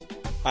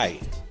Hi,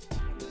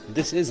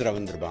 this is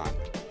Baat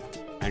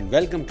and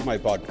welcome to my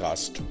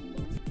podcast,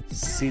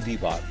 Seedhi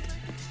Baat,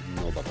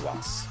 no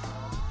Bakwas.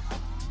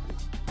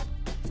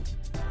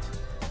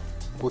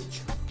 कुछ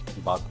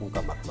बातों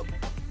का मतलब,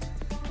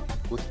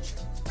 कुछ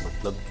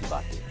मतलब की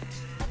बातें,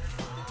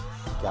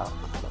 क्या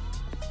मतलब?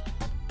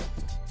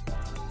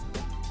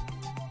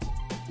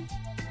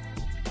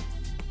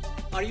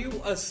 Are you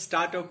a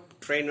startup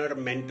trainer,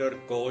 mentor,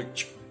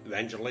 coach,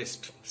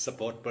 evangelist,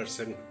 support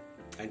person,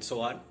 and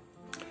so on?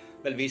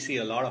 Well, we see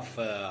a lot of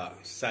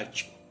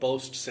such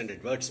posts and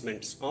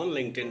advertisements on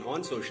LinkedIn,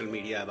 on social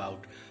media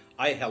about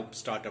I help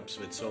startups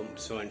with so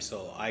and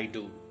so,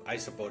 I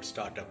support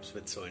startups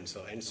with so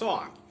and so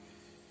on.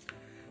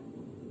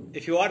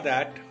 If you are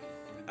that,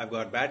 I've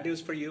got bad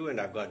news for you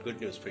and I've got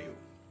good news for you.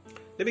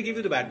 Let me give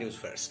you the bad news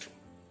first.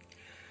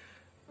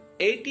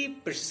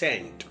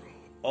 80%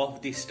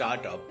 of the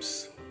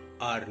startups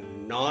are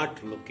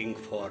not looking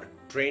for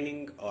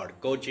training or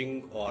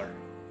coaching or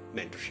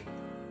mentorship.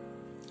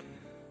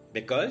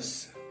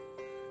 Because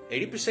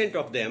 80%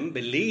 of them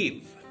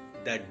believe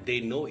that they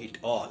know it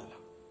all.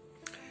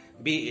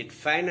 Be it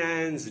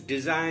finance,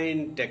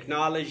 design,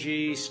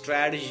 technology,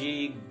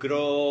 strategy,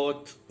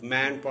 growth,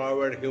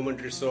 manpower, human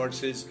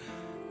resources,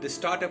 the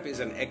startup is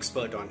an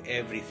expert on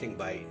everything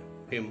by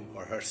him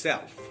or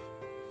herself.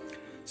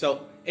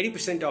 So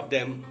 80% of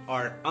them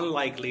are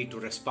unlikely to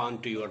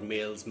respond to your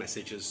mails,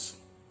 messages,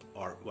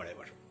 or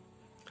whatever.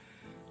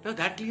 Now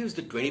that leaves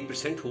the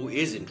 20% who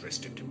is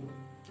interested.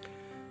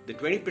 The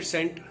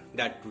 20%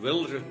 that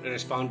will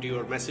respond to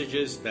your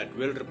messages, that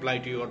will reply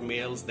to your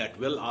mails, that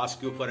will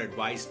ask you for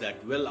advice,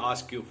 that will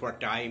ask you for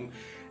time,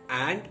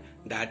 and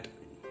that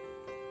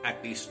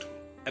at least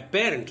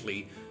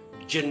apparently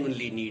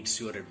genuinely needs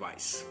your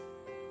advice.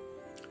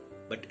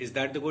 But is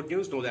that the good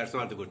news? No, that's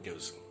not the good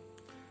news.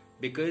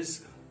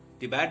 Because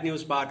the bad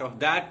news part of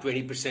that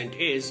 20%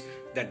 is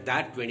that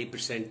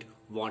 20%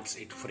 wants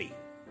it free.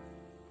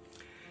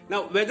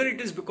 Now, whether it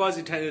is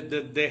because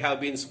they have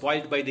been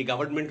spoiled by the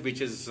government,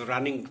 which is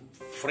running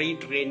free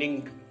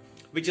training,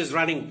 which is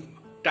running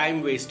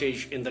time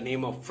wastage in the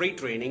name of free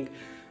training,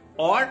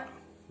 or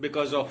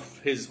because of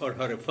his or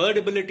her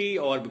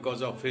affordability, or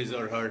because of his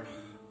or her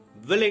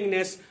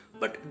willingness,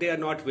 but they are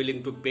not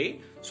willing to pay.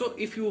 So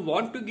if you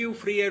want to give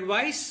free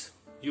advice,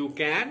 you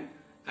can,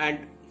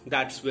 and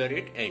that's where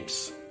it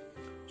ends.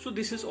 So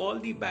this is all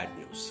the bad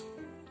news.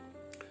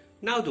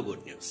 Now the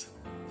good news.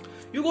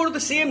 You go to the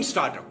same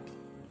startup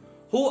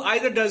who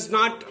either does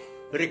not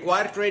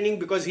require training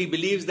because he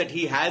believes that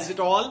he has it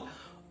all,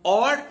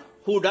 or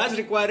who does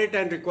require it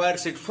and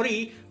requires it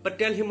free, but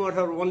tell him or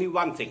her only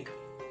one thing.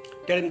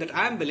 Tell him that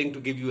I am willing to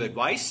give you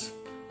advice,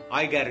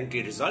 I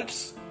guarantee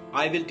results,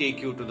 I will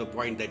take you to the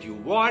point that you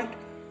want.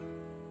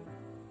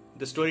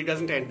 The story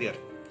doesn't end there.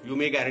 You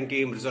may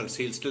guarantee him results,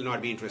 he'll still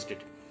not be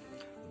interested.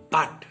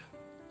 But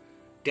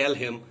tell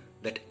him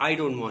that I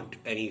don't want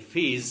any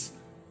fees,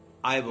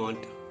 I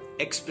want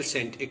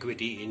X%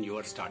 equity in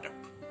your startup.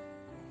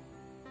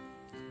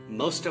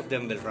 Most of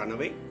them will run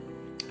away,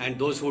 and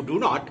those who do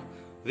not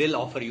will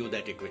offer you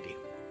that equity.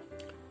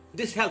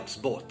 This helps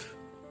both.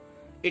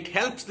 It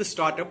helps the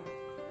startup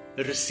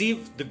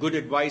receive the good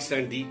advice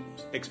and the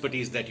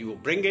expertise that you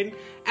bring in,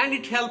 and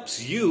it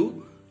helps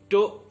you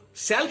to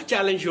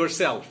self-challenge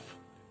yourself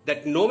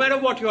that no matter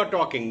what you are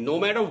talking, no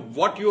matter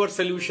what your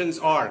solutions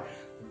are,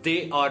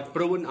 they are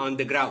proven on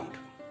the ground.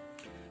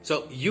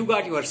 So you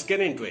got your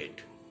skin into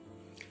it.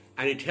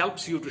 And it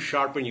helps you to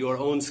sharpen your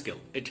own skill.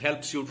 It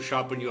helps you to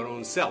sharpen your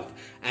own self.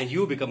 And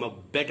you become a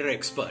better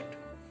expert.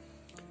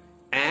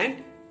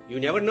 And you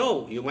never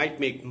know, you might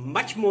make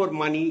much more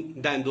money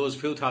than those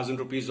few thousand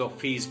rupees of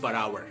fees per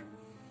hour.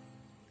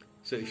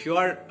 So if you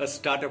are a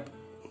startup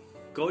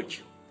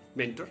coach,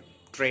 mentor,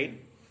 train,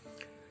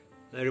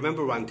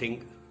 remember one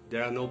thing,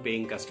 there are no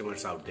paying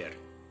customers out there.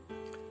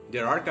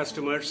 There are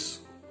customers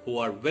who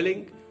are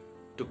willing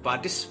to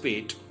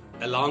participate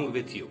along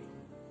with you,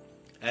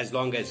 as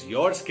long as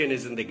your skin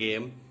is in the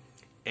game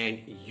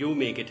and you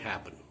make it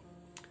happen.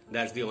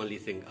 That's the only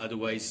thing.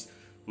 Otherwise,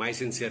 my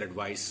sincere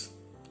advice,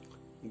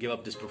 give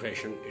up this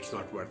profession. It's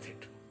not worth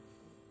it.